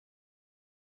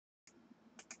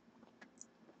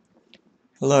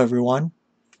Hello everyone.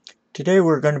 Today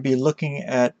we're going to be looking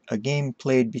at a game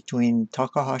played between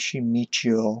Takahashi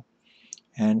Michio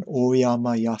and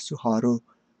Oyama Yasuharu,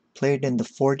 played in the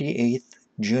 48th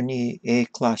Juni A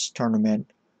Class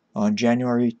tournament on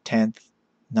January 10th,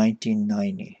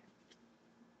 1990.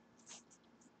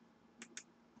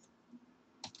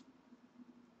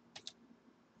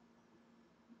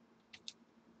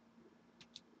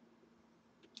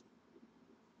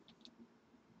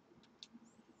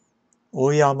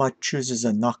 Oyama chooses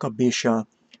a Nakabisha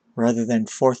rather than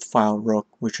fourth file rook,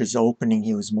 which is the opening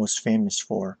he was most famous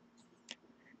for.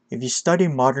 If you study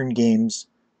modern games,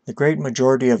 the great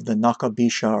majority of the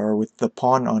Nakabisha are with the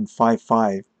pawn on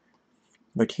 5-5,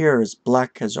 but here, as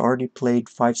black has already played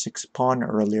 5-6 pawn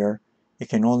earlier, it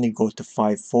can only go to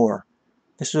 5-4.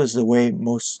 This was the way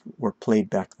most were played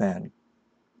back then.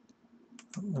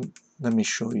 Let me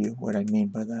show you what I mean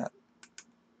by that.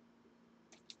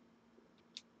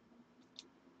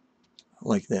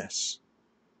 Like this.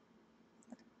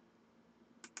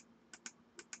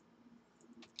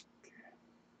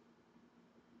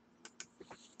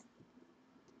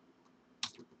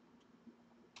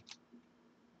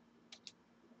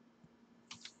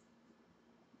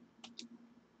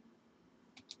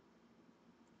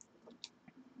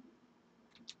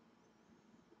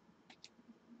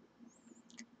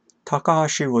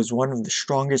 Takahashi was one of the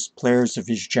strongest players of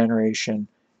his generation,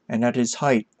 and at his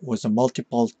height was a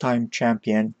multiple-time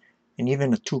champion and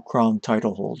even a two-crown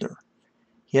title holder.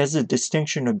 He has the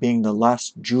distinction of being the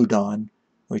last Judan,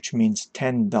 which means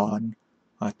 10 dan,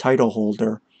 title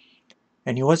holder,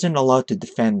 and he wasn't allowed to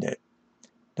defend it.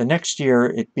 The next year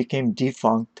it became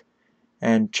defunct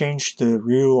and changed the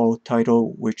Ryuo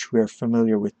title, which we are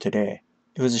familiar with today.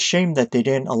 It was a shame that they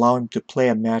didn't allow him to play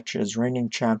a match as reigning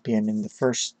champion in the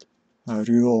first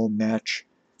Ryuo match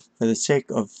for the sake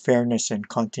of fairness and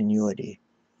continuity.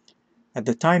 At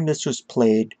the time this was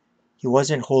played, he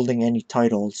wasn't holding any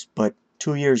titles, but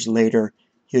 2 years later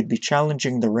he would be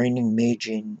challenging the reigning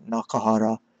Meijin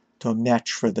Nakahara to a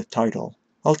match for the title.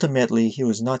 Ultimately, he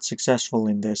was not successful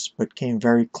in this, but came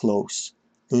very close,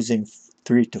 losing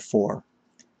 3-4.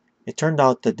 It turned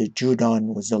out that the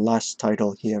Judan was the last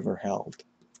title he ever held.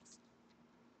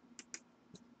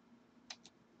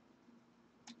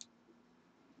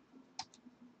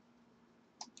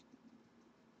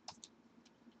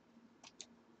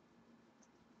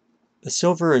 The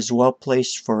silver is well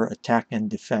placed for attack and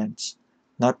defense,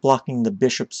 not blocking the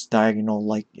bishop's diagonal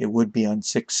like it would be on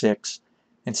 6-6,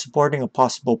 and supporting a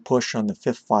possible push on the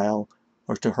fifth file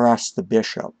or to harass the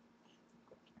bishop.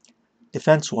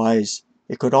 Defense-wise,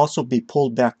 it could also be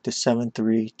pulled back to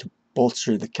 7-3 to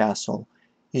bolster the castle,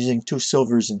 using 2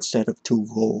 silvers instead of 2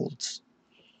 golds.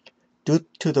 Due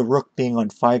to the rook being on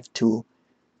 5-2,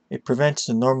 it prevents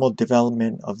the normal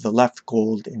development of the left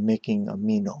gold in making a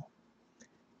mino.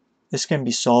 This can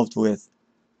be solved with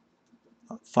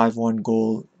 5-1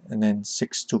 gold and then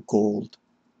 6-2 gold,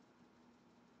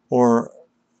 or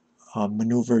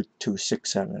maneuvered to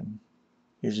 6-7,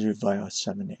 usually via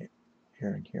 7-8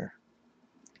 here and here.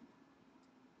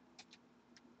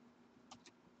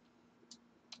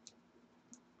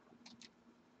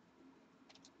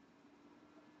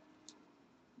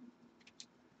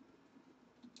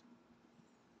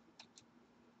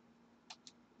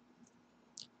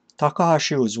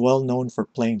 Takahashi was well known for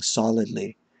playing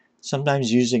solidly,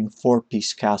 sometimes using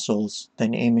 4-piece castles,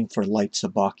 then aiming for light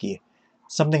sabaki,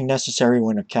 something necessary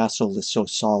when a castle is so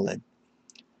solid.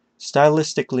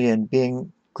 Stylistically and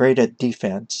being great at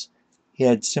defense, he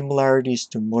had similarities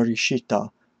to Morishita,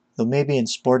 though maybe in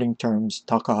sporting terms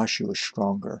Takahashi was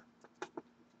stronger.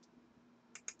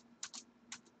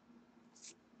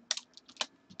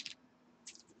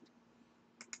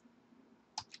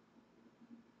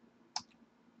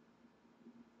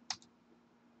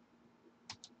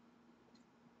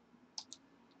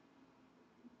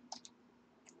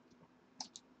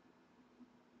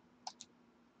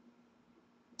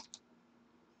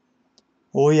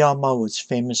 Oyama was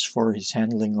famous for his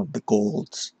handling of the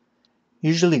golds.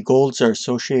 Usually golds are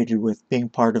associated with being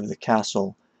part of the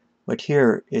castle, but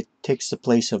here it takes the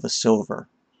place of a silver.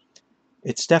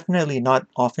 It's definitely not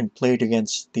often played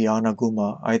against the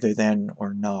Anaguma either then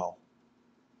or now.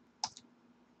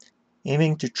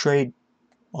 Aiming to trade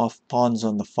off pawns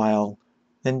on the file,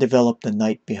 then develop the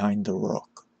knight behind the rook.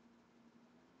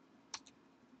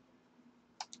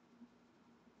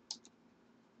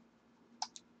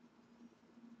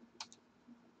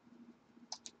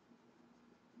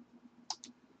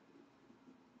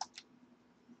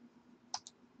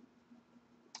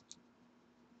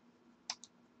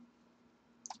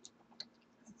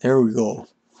 There we go,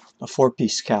 a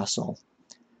 4-piece castle.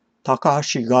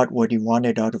 Takahashi got what he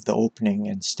wanted out of the opening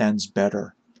and stands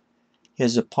better. He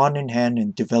has a pawn in hand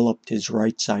and developed his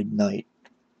right side knight.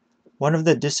 One of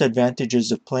the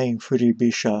disadvantages of playing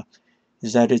Furibisha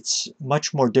is that it's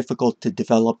much more difficult to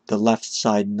develop the left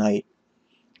side knight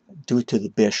due to the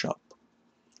bishop.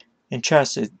 In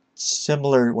chess, it's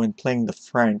similar when playing the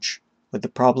French with the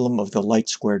problem of the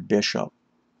light-squared bishop.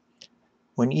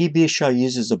 When Ibisha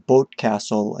uses a boat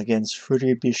castle against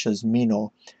Furibisha's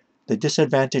Mino, the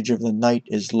disadvantage of the knight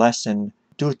is lessened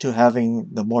due to having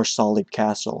the more solid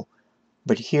castle,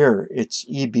 but here it's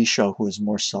Ibisha who is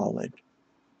more solid.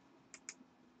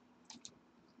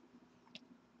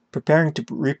 Preparing to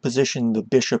reposition the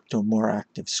bishop to a more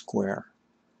active square.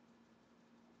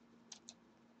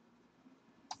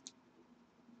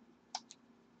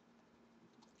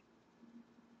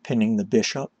 Pinning the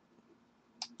bishop.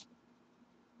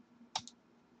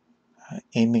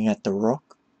 Aiming at the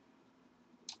rook.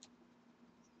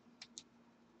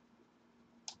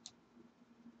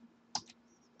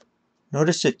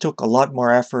 Notice it took a lot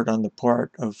more effort on the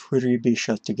part of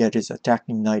Furibisha to get his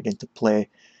attacking knight into play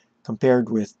compared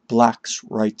with Black's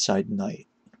right side knight.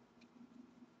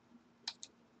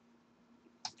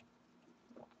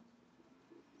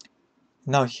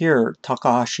 Now here,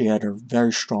 Takahashi had a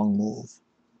very strong move,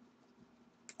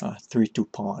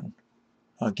 3-2 pawn,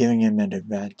 giving him an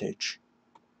advantage.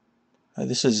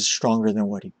 This is stronger than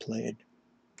what he played,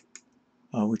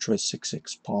 which was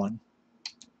 6-6 pawn.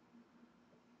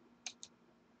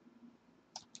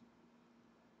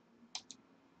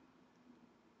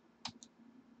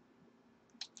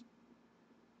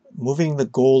 Moving the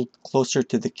gold closer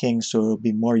to the king so it will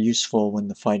be more useful when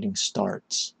the fighting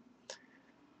starts.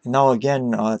 And now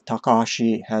again,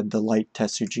 Takahashi had the light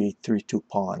Tetsuji 3-2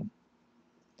 pawn.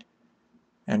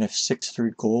 And if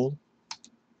 6-3 gold,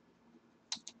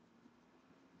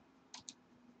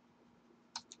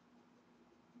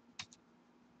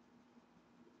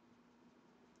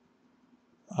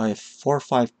 I have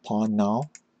 4-5 pawn now,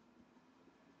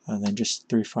 and then just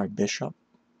 3-5 bishop.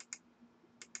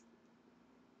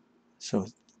 So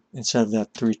instead of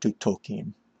that 3-2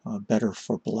 token, better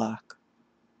for black.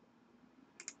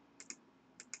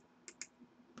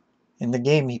 In the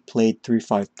game he played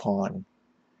 3-5 pawn,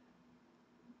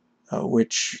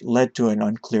 which led to an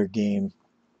unclear game.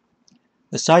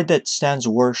 The side that stands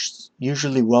worst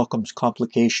usually welcomes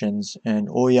complications, and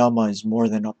Oyama is more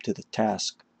than up to the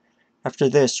task. After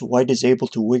this, White is able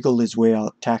to wiggle his way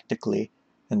out tactically,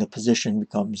 and the position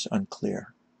becomes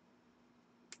unclear.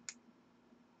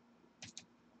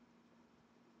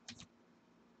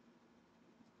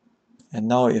 And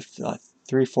now if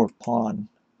 3-4 pawn,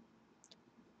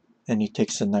 then he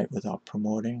takes the knight without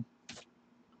promoting.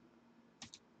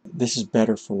 This is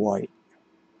better for White.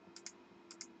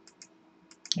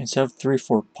 Instead of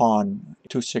 3-4 pawn,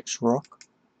 2-6 rook.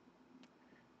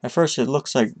 At first it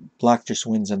looks like Black just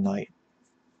wins a knight.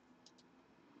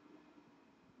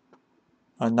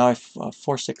 Now if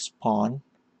 4-6 pawn.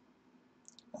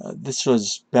 This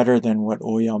was better than what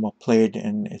Oyama played,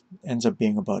 and it ends up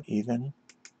being about even.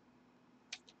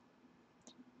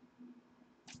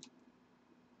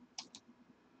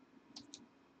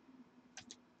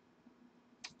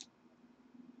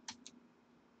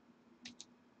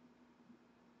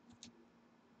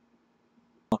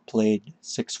 Played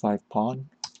 6-5 pawn.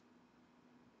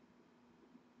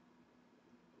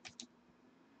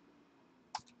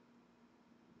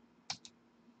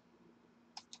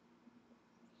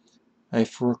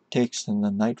 If rook takes, then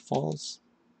the knight falls.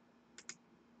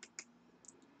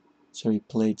 So he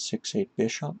played 6-8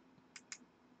 bishop.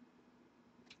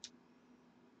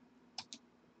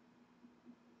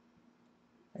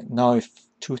 And now if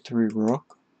 2-3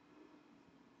 rook,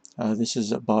 this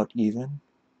is about even.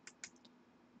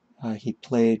 He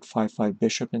played 5-5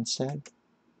 bishop instead.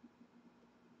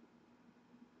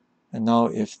 And now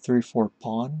if 3-4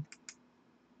 pawn,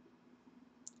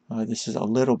 this is a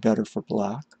little better for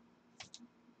black.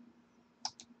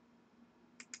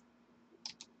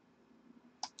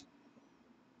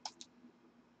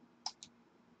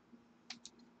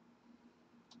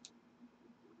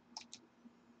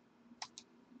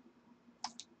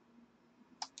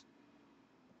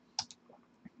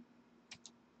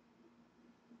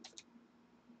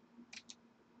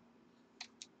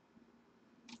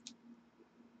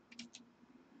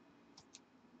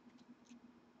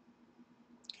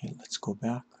 Okay, let's go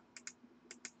back.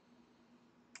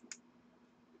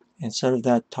 Instead of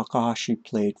that, Takahashi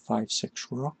played 5-6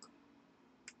 rook.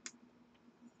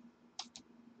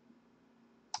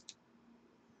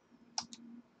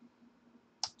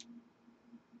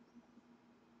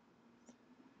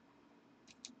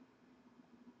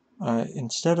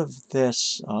 Instead of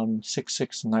this,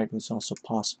 6-6 knight was also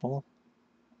possible.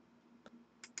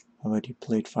 But he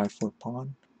played 5-4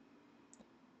 pawn.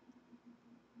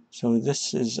 So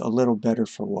this is a little better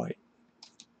for white.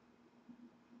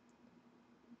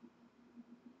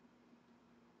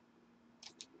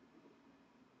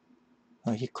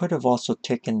 He could have also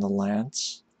taken the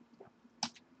lance.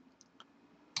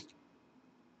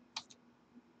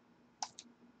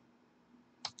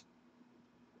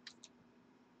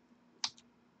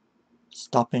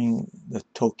 Stopping the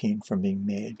token from being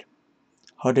made.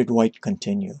 How did white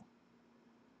continue?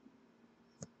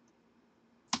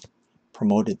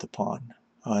 Promoted the pawn.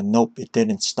 Nope, it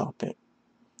didn't stop it.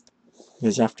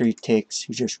 Because after he takes,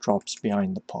 he just drops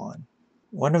behind the pawn.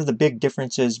 One of the big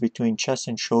differences between chess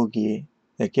and shogi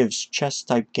that gives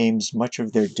chess-type games much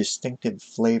of their distinctive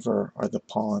flavor are the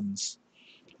pawns.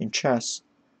 In chess,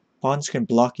 pawns can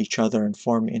block each other and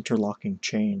form interlocking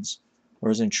chains,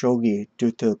 whereas in shogi,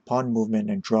 due to pawn movement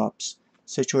and drops,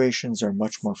 situations are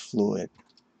much more fluid.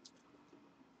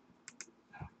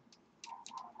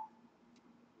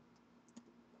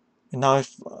 And now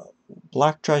if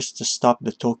black tries to stop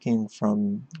the token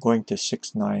from going to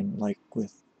 6-9, like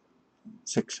with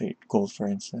 6-8 gold for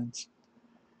instance,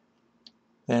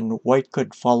 then white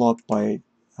could follow up by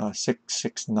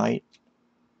 6-6 knight,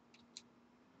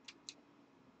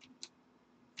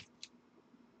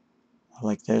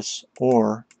 like this,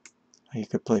 or he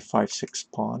could play 5-6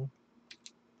 pawn,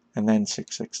 and then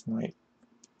 6-6 knight.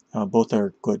 Both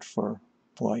are good for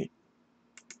white.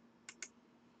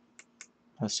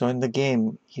 So in the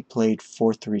game, he played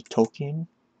 4-3 token.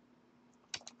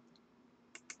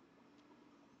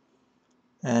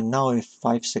 And now if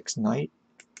 5-6 knight,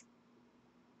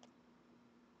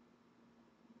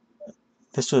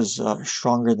 this was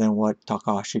stronger than what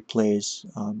Takahashi plays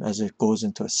as it goes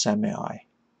into a semi.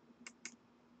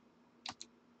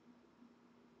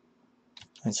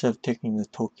 Instead of taking the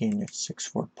token, it's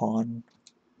 6-4 pawn.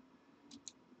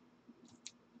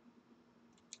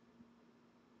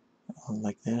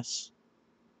 Like this.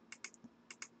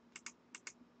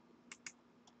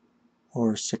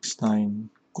 Or 6-9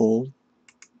 gold.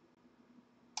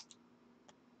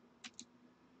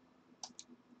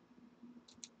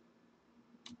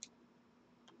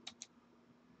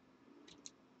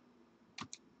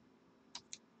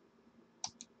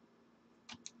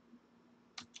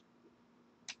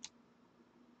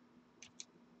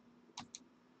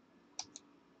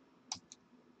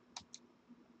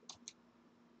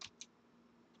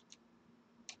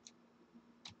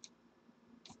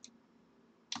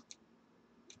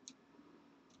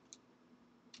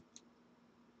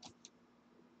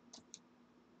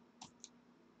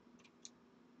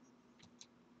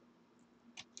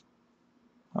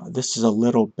 This is a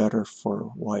little better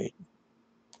for white.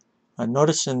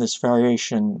 Notice in this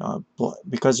variation,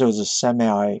 because it was a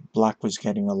semi, black was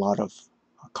getting a lot of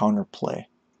counterplay.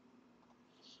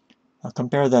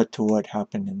 Compare that to what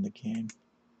happened in the game.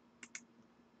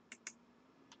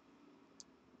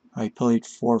 I played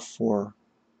 4-4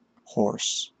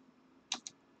 horse.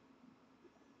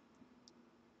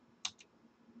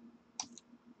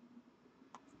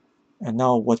 And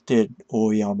now what did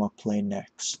Oyama play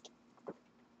next?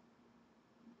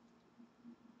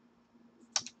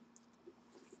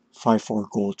 5-4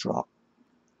 gold drop.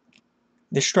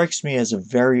 This strikes me as a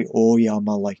very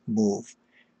Oyama-like move.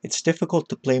 It's difficult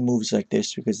to play moves like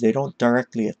this because they don't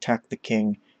directly attack the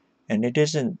king, and it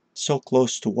isn't so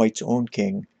close to white's own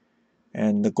king,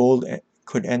 and the gold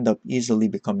could end up easily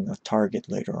becoming a target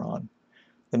later on.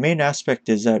 The main aspect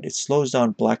is that it slows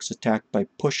down black's attack by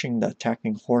pushing the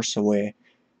attacking horse away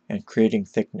and creating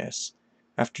thickness.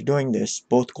 After doing this,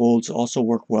 both golds also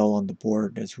work well on the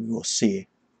board, as we will see.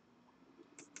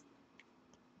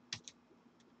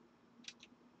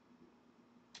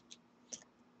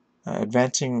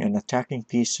 Advancing an attacking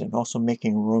piece and also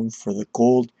making room for the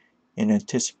gold in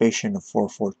anticipation of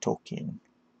 4-4 token.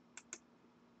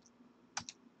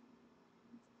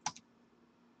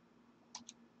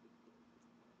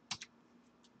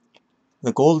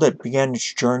 The gold that began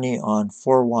its journey on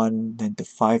 4-1, then to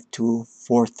 5-2,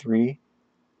 4-3,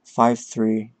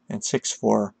 5-3, and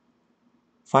 6-4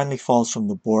 finally falls from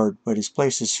the board, but his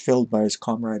place is filled by his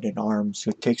comrade in arms,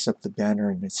 who takes up the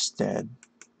banner in his stead.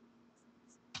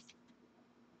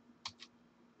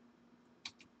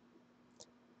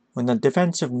 When the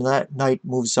defensive knight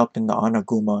moves up in the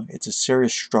Anaguma, it's a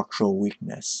serious structural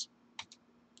weakness.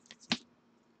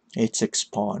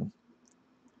 8-6 pawn.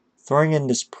 Throwing in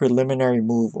this preliminary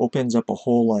move opens up a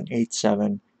hole on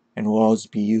 8-7 and will always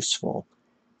be useful.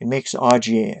 It makes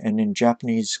aji, and in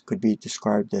Japanese could be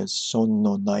described as son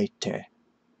no naite.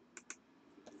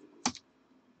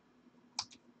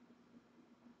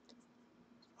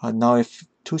 Now if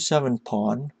 2-7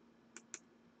 pawn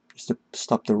is to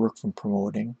stop the rook from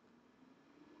promoting,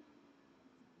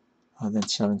 then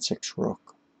 7-6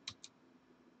 rook.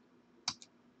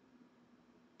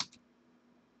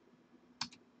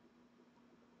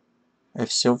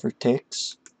 If silver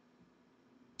takes,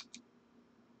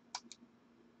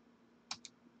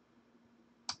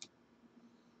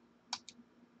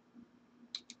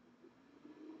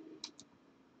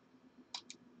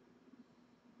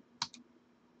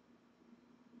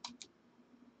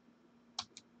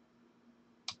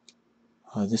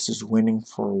 this is winning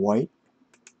for white.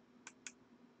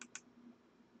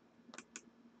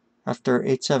 After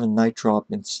 8-7 knight drop,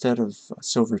 instead of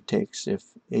silver takes, if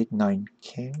 8-9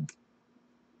 king,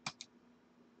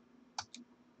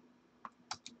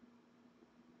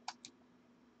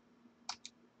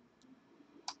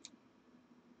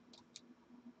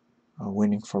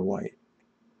 winning for white.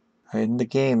 In the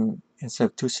game, instead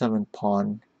of 2-7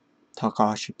 pawn,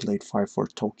 Takahashi played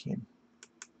 5-4 Tokien.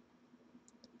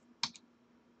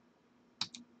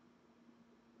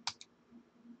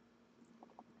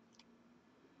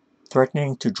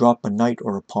 Threatening to drop a knight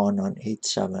or a pawn on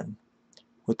 8-7.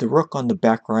 With the rook on the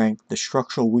back rank, the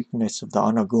structural weakness of the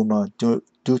Anaguma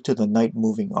due to the knight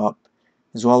moving up,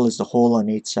 as well as the hole on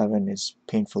 8-7, is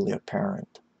painfully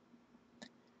apparent.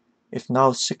 If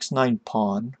now 6-9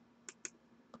 pawn,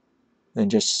 then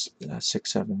just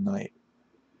 6-7 knight.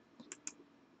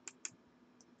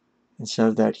 Instead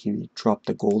of that, he dropped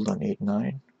the gold on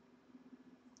 8-9.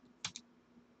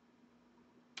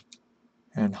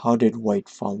 And how did white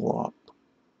follow up?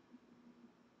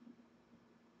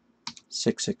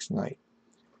 6-6 knight.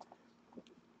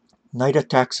 Knight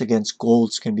attacks against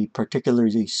golds can be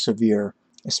particularly severe,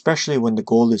 especially when the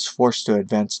gold is forced to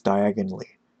advance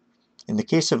diagonally. In the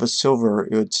case of a silver,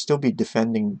 it would still be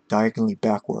defending diagonally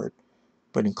backward,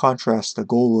 but in contrast, the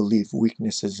gold will leave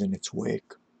weaknesses in its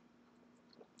wake.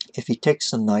 If he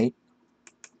takes a knight,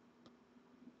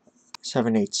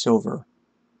 7-8 silver,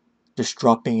 just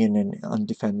dropping in an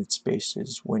undefended space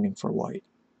is winning for white.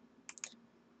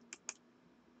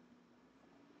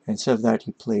 Instead of that,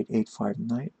 he played 8-5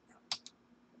 knight.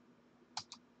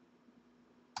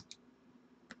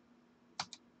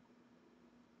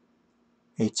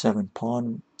 Eight-7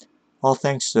 pawn, all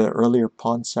thanks to the earlier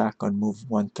pawn sack on move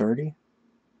 130.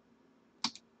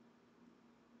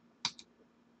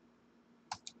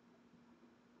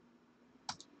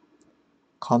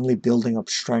 Calmly building up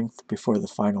strength before the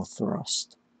final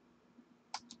thrust.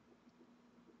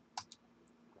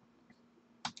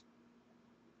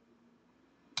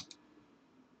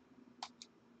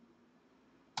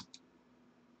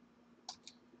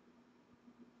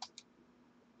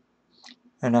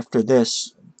 And after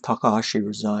this, Takahashi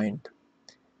resigned.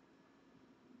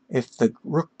 If the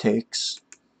rook takes,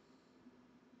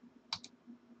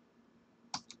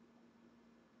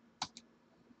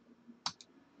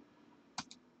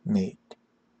 mate.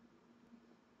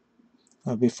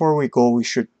 Before we go, we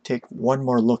should take one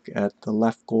more look at the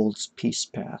left gold's peace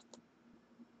path.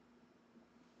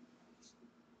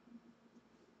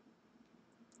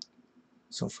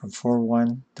 So from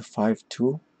 4-1 to 5-2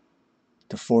 to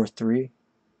 4-3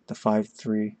 to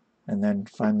 5-3 and then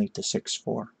finally to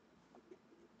 6-4.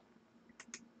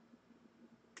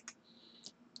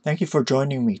 Thank you for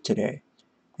joining me today.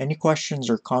 Any questions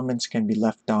or comments can be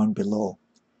left down below.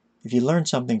 If you learned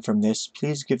something from this,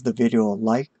 please give the video a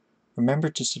like, remember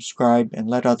to subscribe, and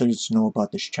let others know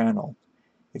about this channel.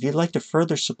 If you'd like to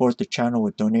further support the channel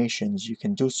with donations, you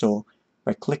can do so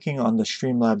by clicking on the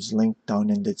Streamlabs link down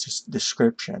in the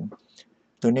description.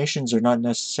 Donations are not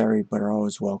necessary but are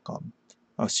always welcome.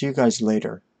 I'll see you guys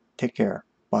later. Take care.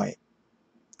 Bye.